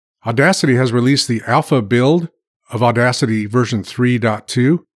Audacity has released the alpha build of Audacity version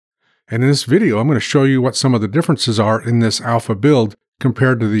 3.2, and in this video I'm going to show you what some of the differences are in this alpha build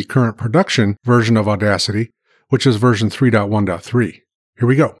compared to the current production version of Audacity, which is version 3.1.3. Here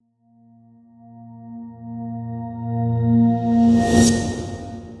we go.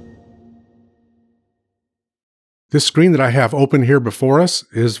 This screen that I have open here before us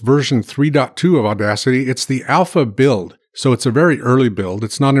is version 3.2 of Audacity. It's the alpha build, so it's a very early build.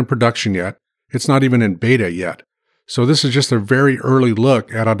 It's not in production yet. It's not even in beta yet. So this is just a very early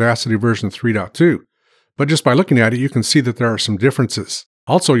look at Audacity version 3.2. But just by looking at it, you can see that there are some differences.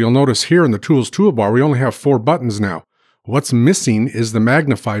 Also, you'll notice here in the Tools Toolbar, we only have 4 buttons now. What's missing is the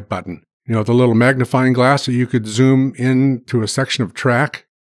magnify button. You know, the little magnifying glass that you could zoom into a section of track.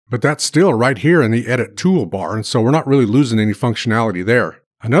 But that's still right here in the Edit Toolbar, and so we're not really losing any functionality there.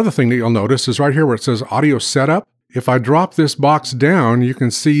 Another thing that you'll notice is right here where it says Audio Setup. If I drop this box down, you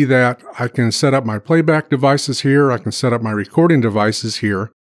can see that I can set up my playback devices here, I can set up my recording devices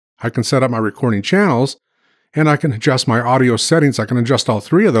here, I can set up my recording channels, and I can adjust my audio settings. I can adjust all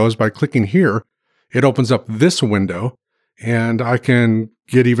 3 of those by clicking here. It opens up this window, and I can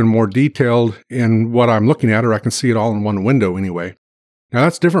get even more detailed in what I'm looking at, or I can see it all in one window anyway. Now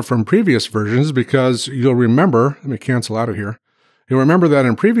that's different from previous versions because you'll remember, let me cancel out of here. You'll remember that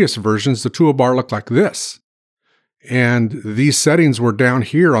in previous versions, the toolbar looked like this. And these settings were down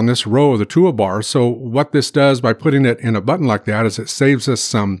here on this row of the toolbar. So what this does by putting it in a button like that is it saves us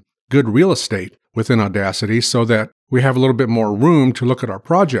some good real estate within Audacity so that we have a little bit more room to look at our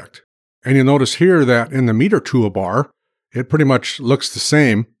project. And you'll notice here that in the Meter Toolbar, it pretty much looks the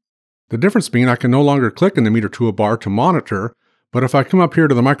same. The difference being I can no longer click in the Meter Toolbar to monitor. But if I come up here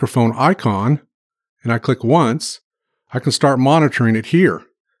to the microphone icon and I click once, I can start monitoring it here.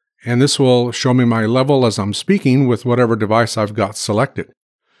 And this will show me my level as I'm speaking with whatever device I've got selected.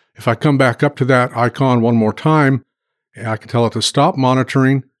 If I come back up to that icon one more time, I can tell it to stop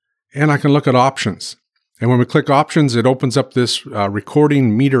monitoring and I can look at options. And when we click options, it opens up this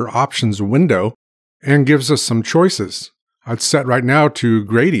recording meter options window and gives us some choices. I'd set right now to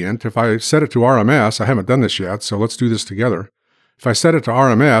gradient. If I set it to RMS, I haven't done this yet, so let's do this together. If I set it to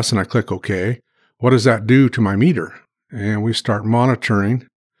RMS and I click OK, what does that do to my meter? And we start monitoring.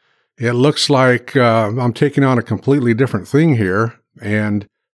 It looks like I'm taking on a completely different thing here, and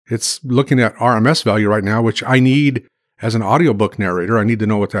it's looking at RMS value right now, which I need as an audiobook narrator. I need to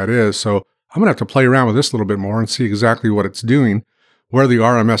know what that is. So I'm going to have to play around with this a little bit more and see exactly what it's doing, where the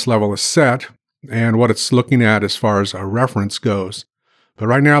RMS level is set, and what it's looking at as far as a reference goes. But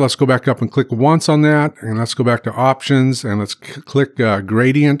right now, let's go back up and click once on that, and let's go back to options, and let's click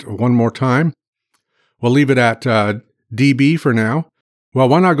gradient one more time. We'll leave it at dB for now. Well,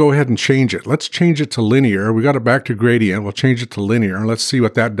 why not go ahead and change it? Let's change it to linear. We got it back to gradient. We'll change it to linear, and let's see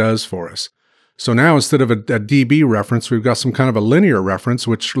what that does for us. So now instead of a dB reference, we've got some kind of a linear reference,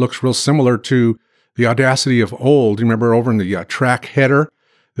 which looks real similar to the Audacity of old. You remember over in the track header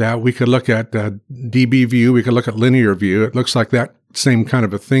that we could look at dB view, we could look at linear view. It looks like that same kind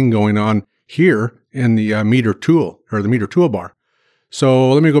of a thing going on here in the Meter Tool, or the Meter Toolbar.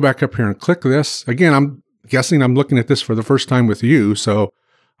 So let me go back up here and click this. Again, I'm guessing I'm looking at this for the first time with you, so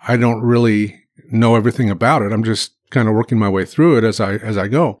I don't really know everything about it. I'm just kind of working my way through it as I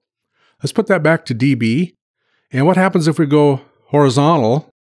go. Let's put that back to dB. And what happens if we go horizontal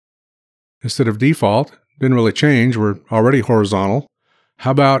instead of default? Didn't really change. We're already horizontal.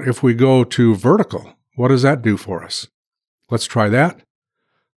 How about if we go to vertical? What does that do for us? Let's try that.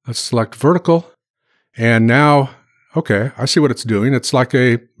 Let's select vertical. And now, okay, I see what it's doing. It's like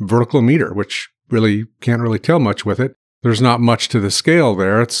a vertical meter, which really can't really tell much with it. There's not much to the scale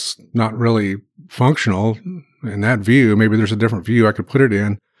there. It's not really functional in that view. Maybe there's a different view I could put it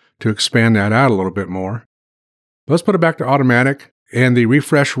in to expand that out a little bit more. Let's put it back to automatic. And the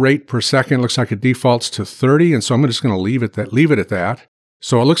refresh rate per second looks like it defaults to 30. And so I'm just going to leave it at that.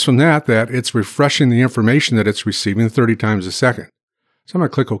 So it looks from that it's refreshing the information that it's receiving 30 times a second. So I'm going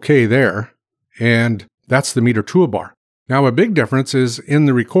to click OK there, and that's the Meter Toolbar. Now a big difference is in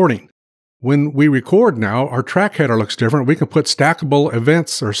the recording. When we record now, our track header looks different. We can put stackable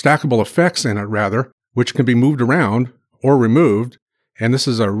events, or stackable effects in it rather, which can be moved around or removed. And this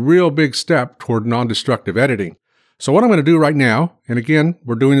is a real big step toward non-destructive editing. So what I'm going to do right now, and again,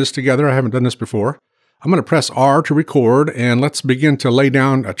 we're doing this together. I haven't done this before. I'm going to press R to record, and let's begin to lay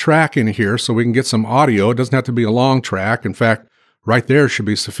down a track in here so we can get some audio. It doesn't have to be a long track. In fact, right there should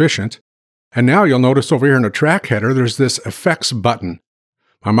be sufficient. And now you'll notice over here in the track header, there's this effects button.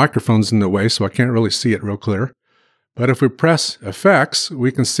 My microphone's in the way, so I can't really see it real clear. But if we press effects,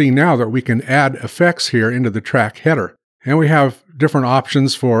 we can see now that we can add effects here into the track header. And we have different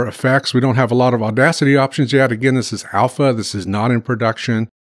options for effects. We don't have a lot of Audacity options yet. Again, this is alpha. This is not in production.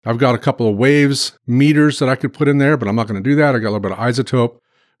 I've got a couple of waves meters that I could put in there, but I'm not going to do that. I got a little bit of isotope.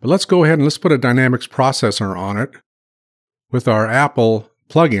 But let's go ahead and let's put a dynamics processor on it with our Apple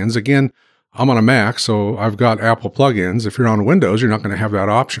plugins. Again, I'm on a Mac, so I've got Apple plugins. If you're on Windows, you're not going to have that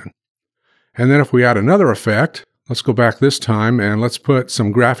option. And then if we add another effect, let's go back this time and let's put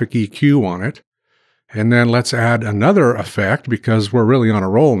some graphic EQ on it. And then let's add another effect because we're really on a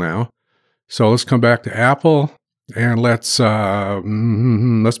roll now. So let's come back to Apple and let's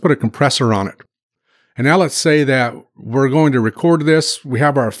put a compressor on it. And now let's say that we're going to record this. We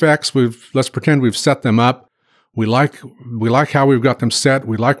have our effects. Let's pretend we've set them up. We like how we've got them set.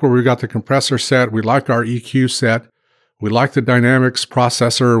 We like where we've got the compressor set. We like our EQ set. We like the dynamics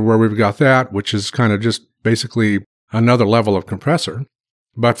processor where we've got that, which is kind of just basically another level of compressor.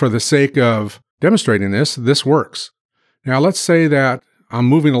 But for the sake of demonstrating this, this works. Now let's say that I'm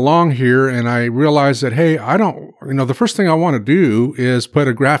moving along here and I realize that, hey, the first thing I want to do is put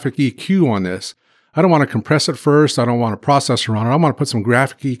a graphic EQ on this. I don't want to compress it first. I don't want a processor on it. I want to put some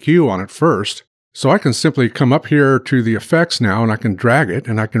graphic EQ on it first. So I can simply come up here to the effects now and I can drag it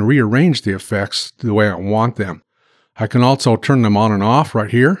and I can rearrange the effects the way I want them. I can also turn them on and off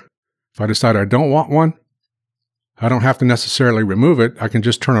right here. If I decide I don't want one, I don't have to necessarily remove it. I can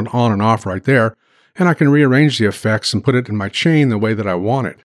just turn it on and off right there. And I can rearrange the effects and put it in my chain the way that I want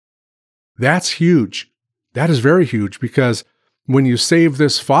it. That's huge. That is very huge because when you save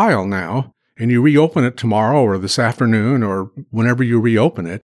this file now and you reopen it tomorrow or this afternoon or whenever you reopen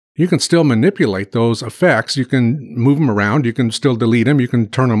it, you can still manipulate those effects. You can move them around. You can still delete them. You can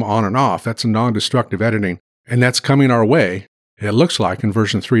turn them on and off. That's a non-destructive editing. And that's coming our way, it looks like, in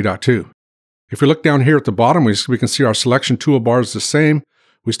version 3.2. If you look down here at the bottom, we can see our Selection Toolbar is the same.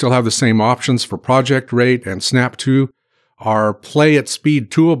 We still have the same options for project rate and snap to. Our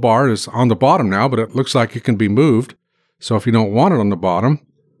Play-at-Speed Toolbar is on the bottom now, but it looks like it can be moved. So if you don't want it on the bottom,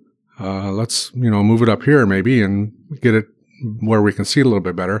 let's move it up here maybe and get it where we can see it a little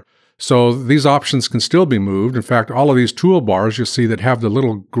bit better. So these options can still be moved. In fact, all of these toolbars you'll see that have the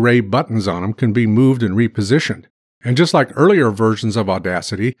little gray buttons on them can be moved and repositioned. And just like earlier versions of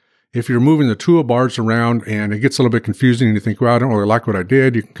Audacity, if you're moving the toolbars around and it gets a little bit confusing and you think, well, I don't really like what I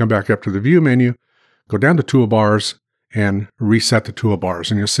did, you can come back up to the View menu, go down to Toolbars, and reset the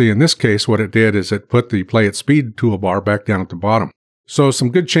toolbars. And you'll see in this case what it did is it put the Play-at-Speed toolbar back down at the bottom. So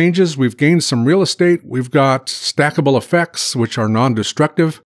some good changes. We've gained some real estate. We've got stackable effects, which are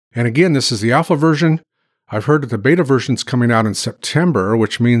non-destructive. And again, this is the alpha version. I've heard that the beta version's coming out in September,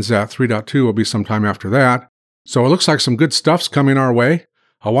 which means that 3.2 will be sometime after that. So it looks like some good stuff's coming our way.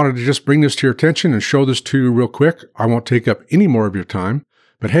 I wanted to just bring this to your attention and show this to you real quick. I won't take up any more of your time.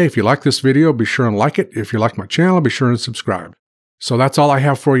 But hey, if you like this video, be sure and like it. If you like my channel, be sure and subscribe. So that's all I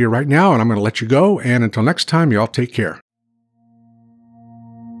have for you right now, and I'm going to let you go. And until next time, y'all take care.